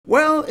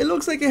Well, it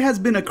looks like it has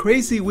been a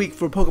crazy week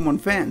for Pokemon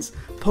fans.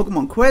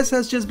 Pokemon Quest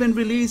has just been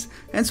released,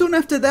 and soon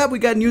after that we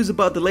got news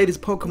about the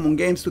latest Pokemon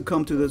games to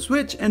come to the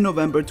Switch in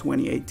November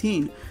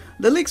 2018.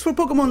 The leaks for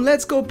Pokemon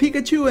Let's Go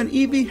Pikachu and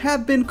Eevee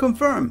have been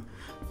confirmed.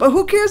 But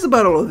who cares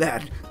about all of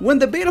that, when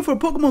the beta for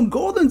Pokemon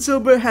Gold and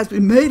Silver has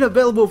been made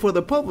available for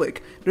the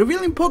public,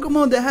 revealing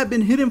Pokemon that have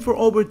been hidden for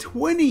over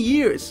 20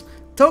 years.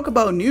 Talk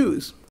about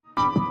news.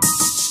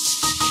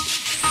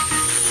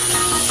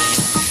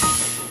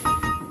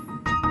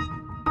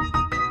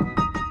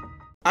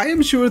 I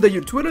am sure that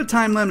your Twitter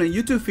timeline and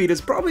YouTube feed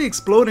is probably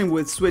exploding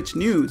with Switch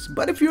news,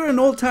 but if you're an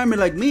old-timer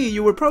like me,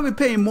 you were probably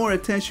paying more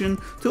attention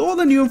to all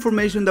the new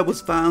information that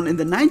was found in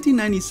the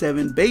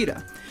 1997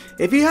 beta.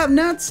 If you have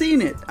not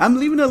seen it, I'm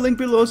leaving a link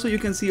below so you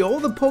can see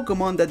all the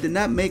Pokemon that did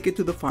not make it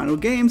to the final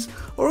games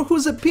or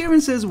whose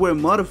appearances were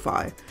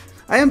modified.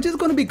 I am just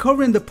going to be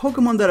covering the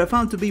Pokemon that I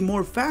found to be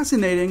more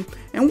fascinating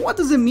and what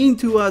does it mean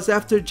to us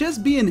after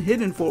just being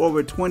hidden for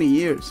over 20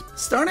 years.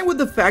 Starting with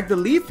the fact that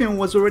Leafeon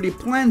was already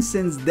planned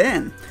since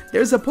then.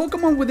 There's a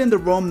Pokemon within the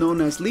realm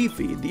known as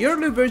Leafy, the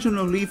early version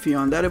of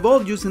Leafeon that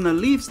evolved using a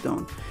Leaf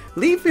Stone.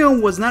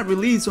 Leafeon was not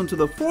released until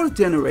the 4th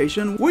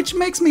generation, which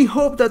makes me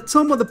hope that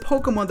some of the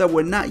Pokemon that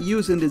were not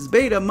used in this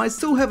beta might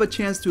still have a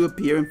chance to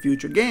appear in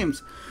future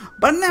games.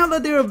 But now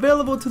that they're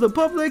available to the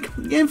public,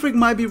 Game Freak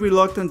might be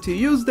reluctant to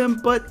use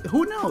them, but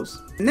who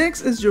knows?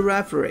 Next is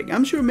Girafarig.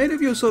 I'm sure many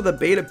of you saw the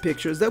beta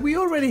pictures that we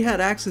already had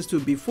access to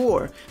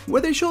before,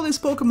 where they show this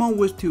Pokemon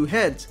with 2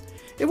 heads.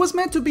 It was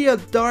meant to be a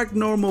dark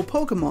normal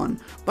Pokemon,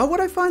 but what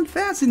I find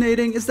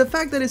fascinating is the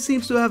fact that it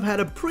seems to have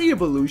had a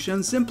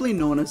pre-evolution simply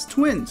known as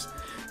twins.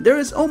 There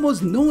is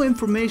almost no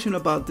information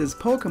about this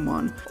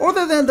Pokemon,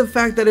 other than the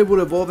fact that it would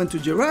evolve into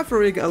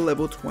Girafarig at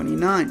level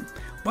 29.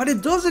 But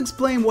it does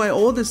explain why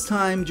all this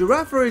time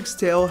Girafarig's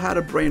tail had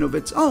a brain of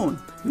its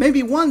own.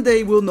 Maybe one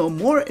day we'll know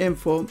more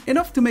info,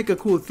 enough to make a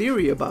cool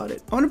theory about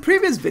it. On a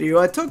previous video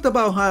I talked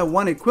about how I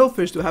wanted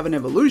Quillfish to have an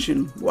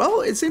evolution.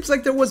 Well, it seems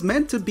like there was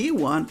meant to be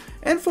one,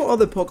 and for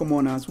other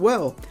Pokemon as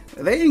well.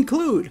 They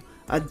include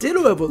a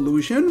Ditto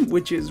evolution,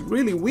 which is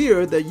really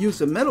weird, that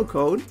use a metal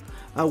coat,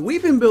 a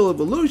Weepinbell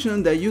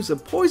evolution that use a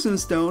poison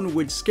stone,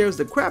 which scares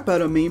the crap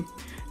out of me,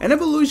 an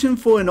evolution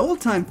for an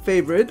old-time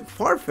favorite,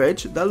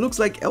 Farfetch, that looks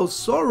like El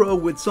Zorro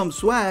with some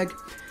swag,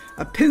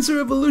 a Pinsir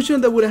evolution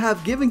that would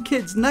have given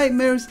kids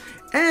nightmares,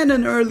 and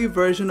an early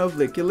version of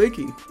Licky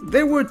Licky.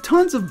 There were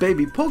tons of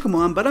baby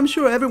Pokemon, but I'm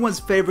sure everyone's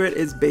favorite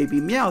is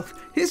Baby Meowth.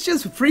 He's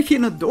just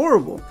freaking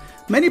adorable.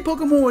 Many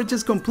Pokemon were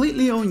just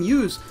completely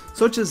unused,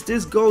 such as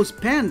this Ghost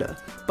Panda,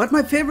 but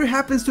my favorite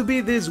happens to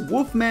be this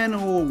Wolfman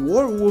or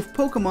Werewolf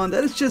Pokemon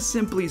that is just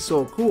simply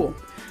so cool.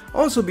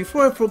 Also,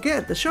 before I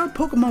forget, the sharp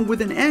Pokemon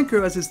with an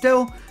anchor as his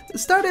tail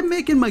started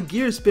making my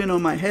gears spin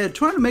on my head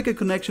trying to make a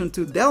connection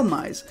to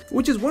Delmise,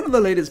 which is one of the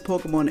latest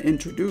Pokemon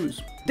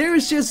introduced. There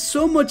is just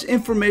so much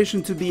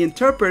information to be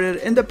interpreted,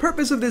 and the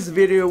purpose of this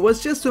video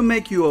was just to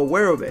make you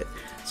aware of it.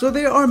 So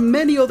there are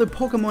many other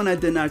Pokemon I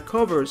did not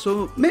cover,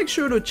 so make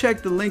sure to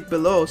check the link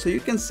below so you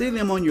can see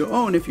them on your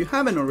own if you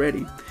haven't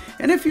already.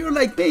 And if you're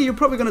like me, you're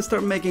probably gonna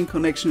start making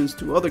connections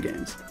to other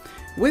games.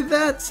 With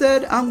that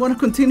said, I'm gonna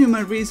continue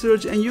my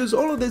research and use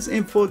all of this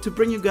info to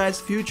bring you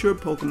guys future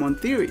Pokemon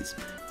theories.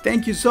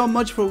 Thank you so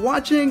much for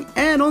watching,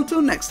 and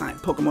until next time,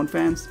 Pokemon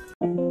fans.